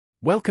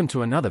Welcome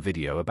to another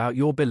video about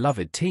your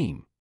beloved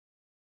team.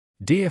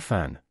 Dear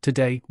fan,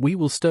 today we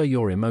will stir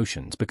your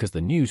emotions because the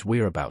news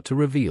we're about to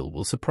reveal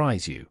will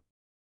surprise you.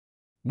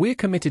 We're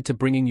committed to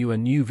bringing you a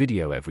new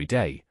video every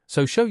day,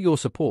 so show your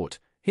support,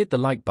 hit the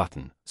like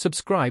button,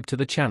 subscribe to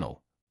the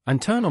channel,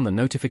 and turn on the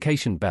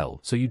notification bell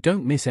so you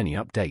don't miss any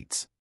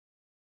updates.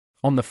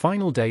 On the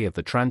final day of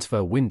the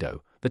transfer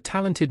window, the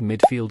talented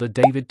midfielder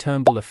David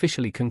Turnbull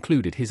officially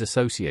concluded his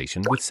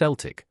association with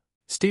Celtic,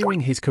 steering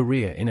his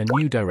career in a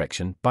new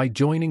direction by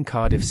joining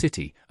Cardiff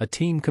City, a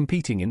team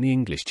competing in the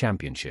English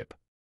Championship.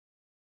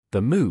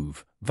 The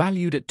move,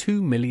 valued at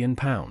 £2 million,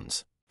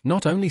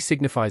 not only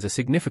signifies a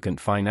significant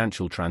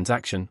financial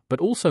transaction but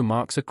also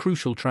marks a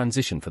crucial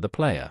transition for the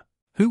player,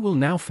 who will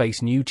now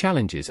face new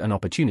challenges and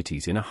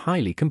opportunities in a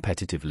highly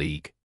competitive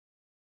league.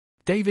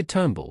 David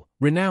Turnbull,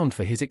 renowned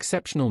for his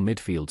exceptional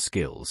midfield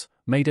skills,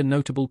 made a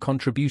notable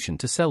contribution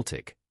to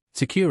Celtic,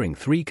 securing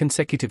 3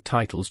 consecutive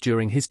titles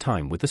during his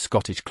time with the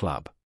Scottish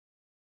club.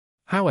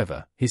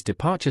 However, his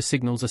departure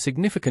signals a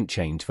significant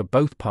change for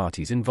both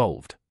parties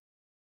involved.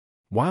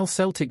 While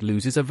Celtic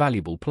loses a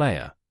valuable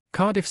player,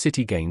 Cardiff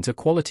City gains a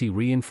quality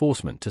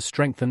reinforcement to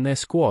strengthen their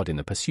squad in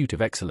the pursuit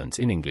of excellence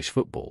in English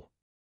football.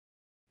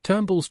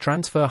 Turnbull's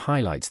transfer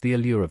highlights the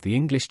allure of the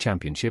English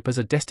Championship as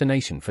a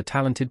destination for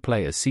talented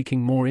players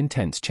seeking more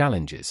intense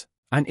challenges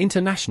and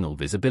international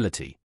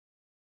visibility.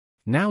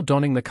 Now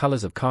donning the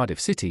colours of Cardiff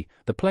City,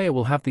 the player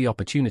will have the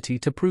opportunity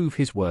to prove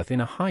his worth in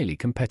a highly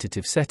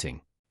competitive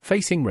setting,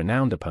 facing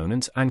renowned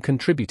opponents and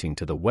contributing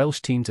to the Welsh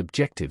team's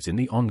objectives in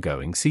the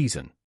ongoing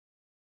season.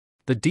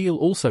 The deal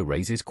also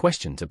raises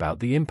questions about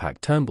the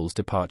impact Turnbull's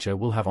departure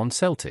will have on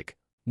Celtic,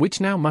 which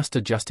now must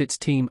adjust its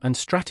team and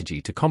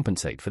strategy to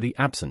compensate for the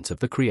absence of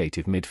the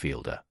creative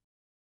midfielder.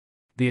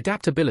 The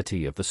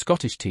adaptability of the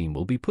Scottish team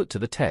will be put to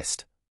the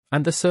test,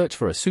 and the search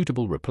for a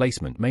suitable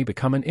replacement may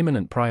become an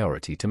imminent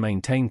priority to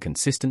maintain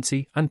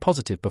consistency and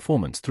positive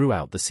performance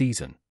throughout the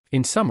season.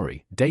 In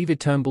summary, David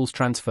Turnbull's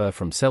transfer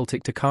from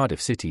Celtic to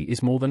Cardiff City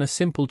is more than a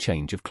simple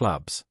change of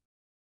clubs.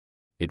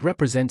 It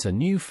represents a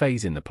new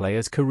phase in the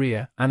player's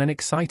career and an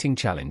exciting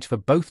challenge for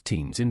both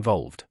teams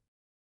involved.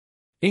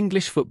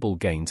 English football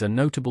gains a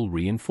notable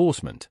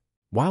reinforcement,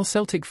 while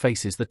Celtic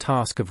faces the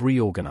task of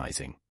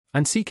reorganising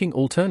and seeking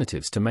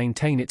alternatives to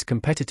maintain its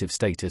competitive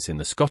status in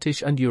the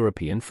Scottish and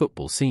European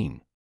football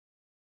scene.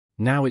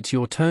 Now it's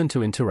your turn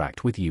to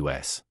interact with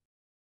us.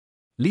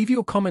 Leave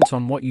your comments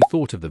on what you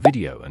thought of the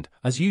video and,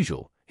 as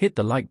usual, hit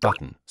the like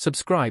button,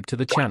 subscribe to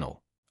the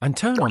channel, and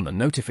turn on the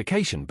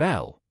notification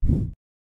bell.